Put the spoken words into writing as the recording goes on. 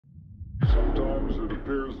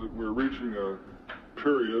appears that we're reaching a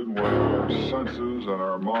period where our senses and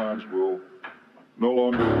our minds will no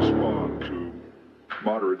longer respond to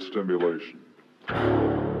moderate stimulation.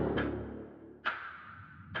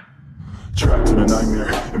 Trapped in a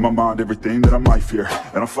nightmare, in my mind everything that I might fear,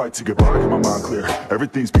 and I fight to get by, get my mind clear.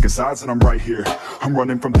 Everything's picking sides and I'm right here. I'm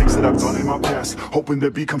running from things that I've done in my past, hoping to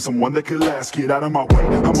become someone that could last. Get out of my way,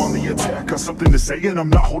 I'm on the attack. Got something to say and I'm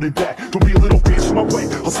not holding back. Don't be a little bitch in my way,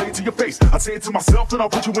 I'll say it to your face. I'd say it to myself and I'll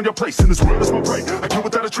put you in your place. In this world is my prey, I kill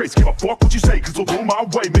without a trace. Give a fuck what you say, cause we'll do my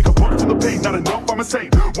way. Make a buck to the pain, not enough, I'm insane.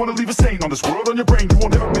 Wanna leave a stain on this world, on your brain. You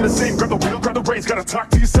won't never be the same, grab the wheel, grab the reins. Gotta talk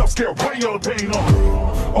to yourself, scare away all the pain.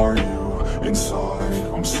 Are you inside?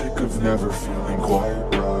 I'm sick of never feeling quite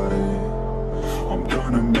right. I'm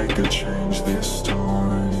gonna make a change this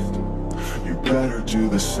time. You better do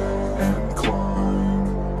the same and climb.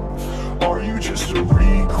 Are you just a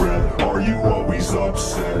regret? Are you always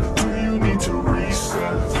upset? Do you need to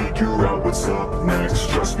reset? Figure out what's up next.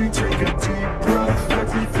 Trust me, take a deep breath.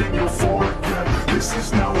 Everything you'll forget. This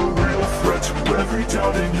is now a real threat to every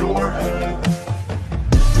doubt in your head.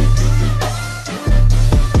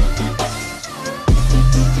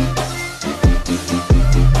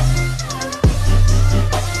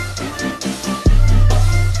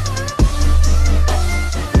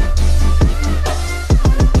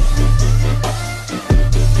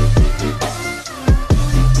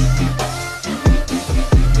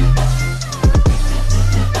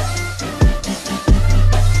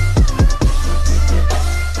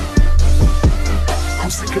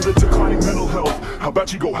 How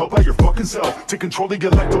about you go help out your fucking self? Take control of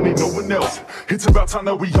your life, don't need no one else. It's about time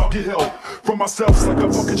that we all get help from ourselves, like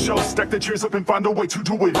a fucking shelf. Stack the chairs up and find a way to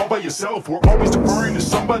do it all by yourself. We're always deferring to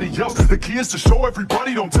somebody else. The key is to show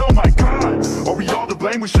everybody, don't tell. My God, are we all to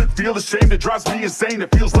blame? We should feel ashamed. It drives me insane.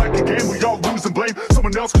 It feels like a game. We all lose and blame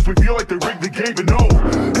someone else cause we feel like they rigged the game. But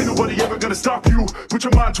no, ain't nobody ever gonna stop you. Put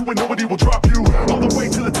your mind to it, nobody will drop you. All the way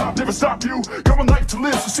to the top, never stop you. Got one life to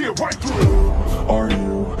live, so see it right through. Are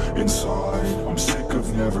you inside? I'm sick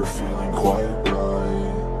of never feeling quite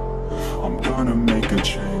right. I'm gonna make a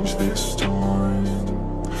change this time.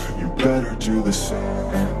 You better do the same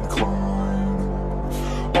and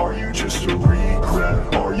climb. Are you just a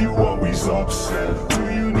regret? Are you always upset? Do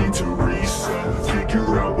you need to reset?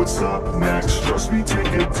 Figure out what's up next. Trust me, take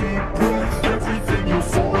a deep breath. Everything you'll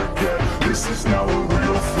forget. This is now a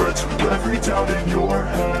real threat to every doubt in your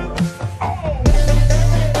head.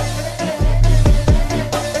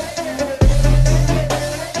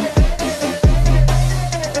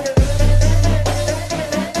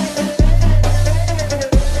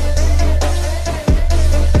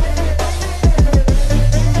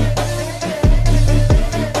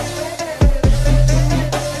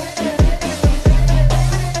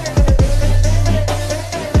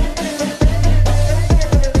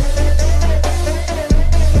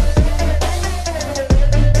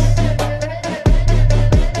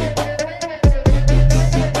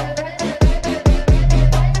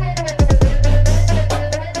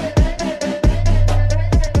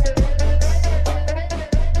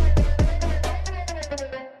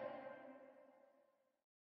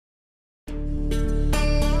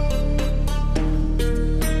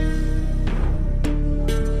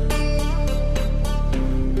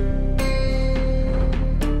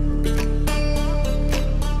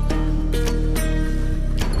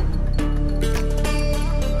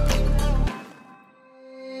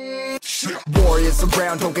 Warriors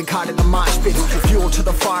around, don't get caught in the mosh pit. Fuel to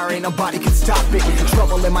the fire, ain't nobody can stop it.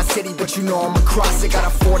 Trouble in my city, but you know I'm across it. Got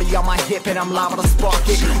a 40 on my hip and I'm liable to spark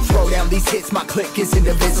it. Throw down these hits, my click is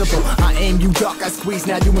indivisible. I aim, you duck, I squeeze,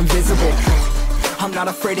 now you invisible. I'm not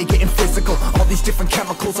afraid of getting physical. All these different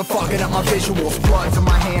chemicals are fogging up my visuals. Bloods on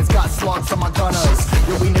my hands, got slugs on my gunners.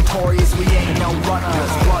 Yo, we notorious, we ain't no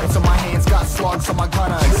runners. Bloods on my hands, got slugs on my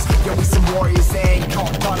gunners. Yo, we some warriors, they ain't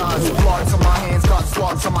called gunners. Bloods on my hands, got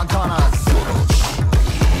slugs on my gunners.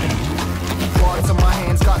 Bloods on my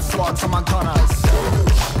hands, got slugs on my gunners.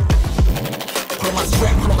 Put on my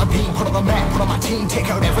strap, put on the beam, put on the map, put on my team. Take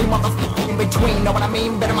out every motherfucker in between, know what I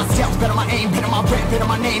mean? Better myself, better my aim, better my rap, better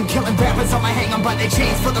my name. Killing rappers on my hang on by their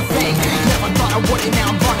chains for the fame. Never thought I would it, now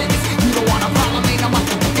I'm running this. You don't wanna follow me, I'm up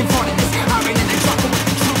in front of this. I ran in the truck with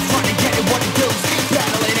the troops, trying to get it what it does.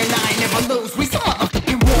 Battling and I ain't never lose, we some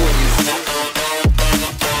motherfucking warriors.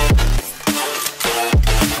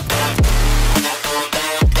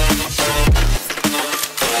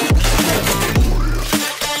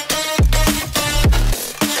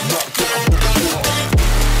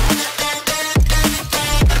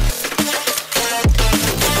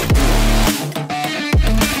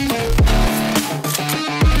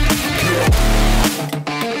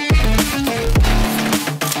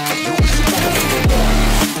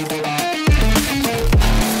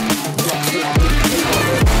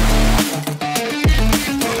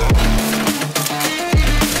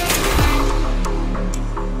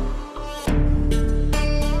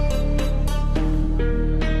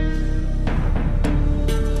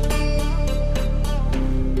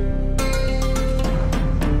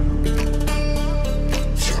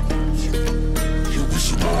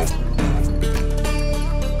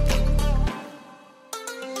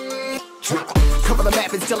 Cover the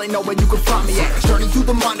map and still ain't know where you can find me at. Journey through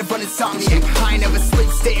the mind of an insomniac. I ain't never sleep,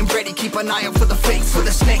 staying ready, keep an eye out for the fakes. For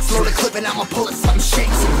the snakes, load a clip and I'ma pull it, something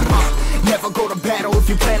shakes. Never go to battle if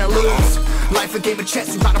you plan to lose. Life a game of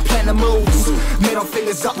chess, you gotta plan the moves. Middle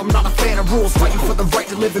fingers up, I'm not a fan of rules. Fighting for the right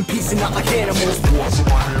to live in peace and not like animals. Bloods in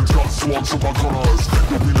my hands, got slugs in my gunners.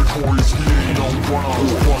 You'll be notorious, we ain't no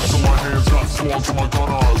runners. Bloods in my hands, got slugs in my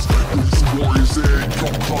gunners. These warriors, they ain't no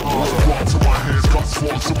gunners. Bloods in my hands, got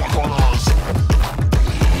slugs in my gunners.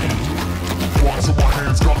 Bloods in my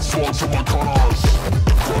hands, got slugs in my gunners.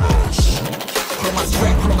 Put on my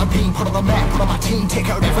strap, put on the beam, put on the map, put on my team. Take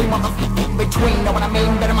out every motherfucker between. Know what I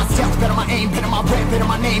mean? Better myself, better my aim, better my rap, better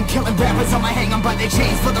my name. Killing rappers on my hang, I'm by their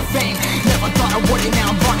chains for the fame. Never thought I would it, now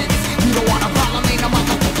I'm running this. You don't wanna follow me, no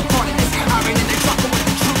motherfucker running this. Iron in the trucker with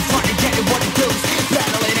the truth, trying to get it what it does.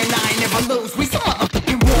 Battling and I ain't never lose. We some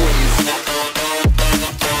motherfucking warriors.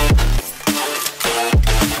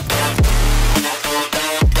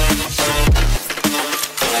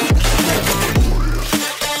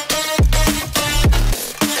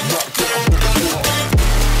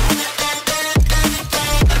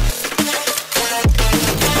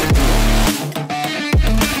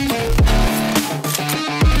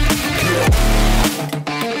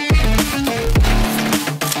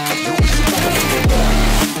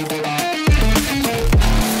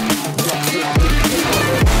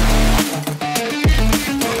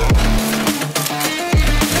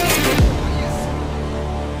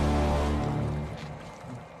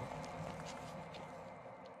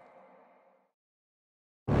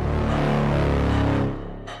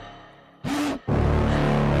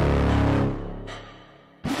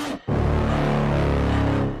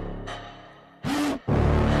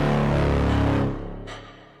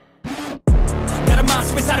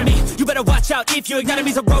 You better watch out if your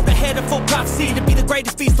enemy's a road ahead of full prophecy. To be the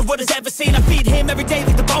greatest beast the world has ever seen. I feed him every day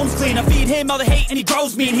like the bones clean. I feed him all the hate and he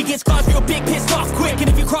grows me. And he gets claws real big, pissed off quick. And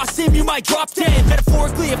if you cross him, you might drop dead.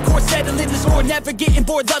 Metaphorically, of course, settling the sword. Never getting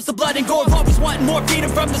bored, loves the blood and gore. Always wanting more freedom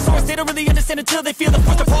from the source. They don't really understand until they feel the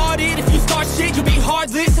force departed. If you start shit, you'll be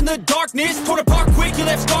heartless in the darkness. Torn apart quick, you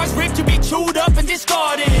left scars ripped. You'll be chewed up and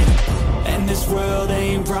discarded. And this world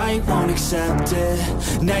ain't right, won't accept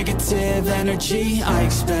it. Negative energy, I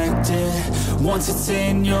expect it. Once it's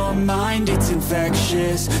in your mind, it's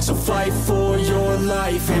infectious. So fight for your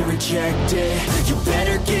life and reject it. You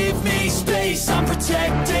better give me space, I'm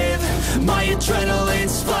protective. My adrenaline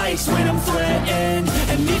spikes when I'm threatened.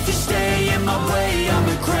 And if you stay in my way, I'm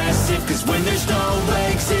aggressive. Cause when there's no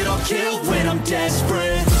exit, I'll kill when I'm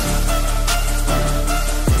desperate.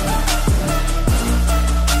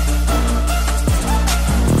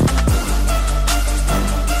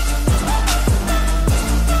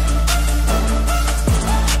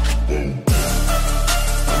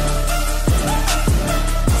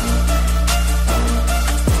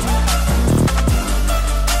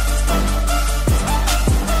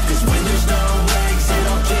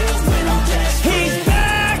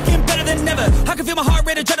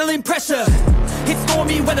 Adrenaline pressure, it's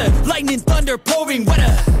stormy weather, lightning, thunder, pouring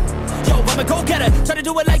weather. Yo, I'm a go-getter, try to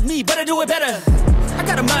do it like me, but I do it better. I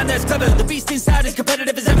got a mind that's clever, the beast inside is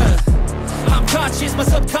competitive as ever. I'm conscious, my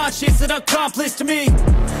subconscious, an accomplice to me.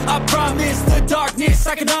 I promise the darkness,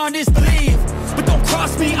 I can honest believe. But don't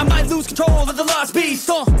cross me, I might lose control of the lost beast.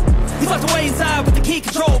 He's locked away inside with the key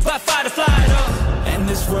controlled by fight or flight. And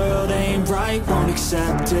this world ain't right, won't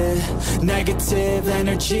accept it. Negative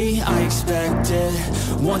energy, I expect it.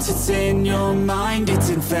 Once it's in your mind, it's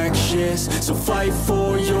infectious. So fight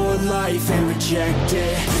for your life and reject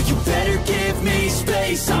it. You better give me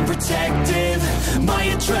space, I'm protective. My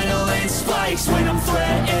adrenaline spikes when I'm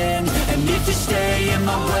threatened. And if you stay in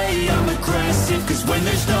my way, I'm aggressive. Cause when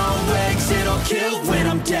there's no exit, I'll kill when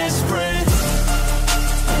I'm desperate.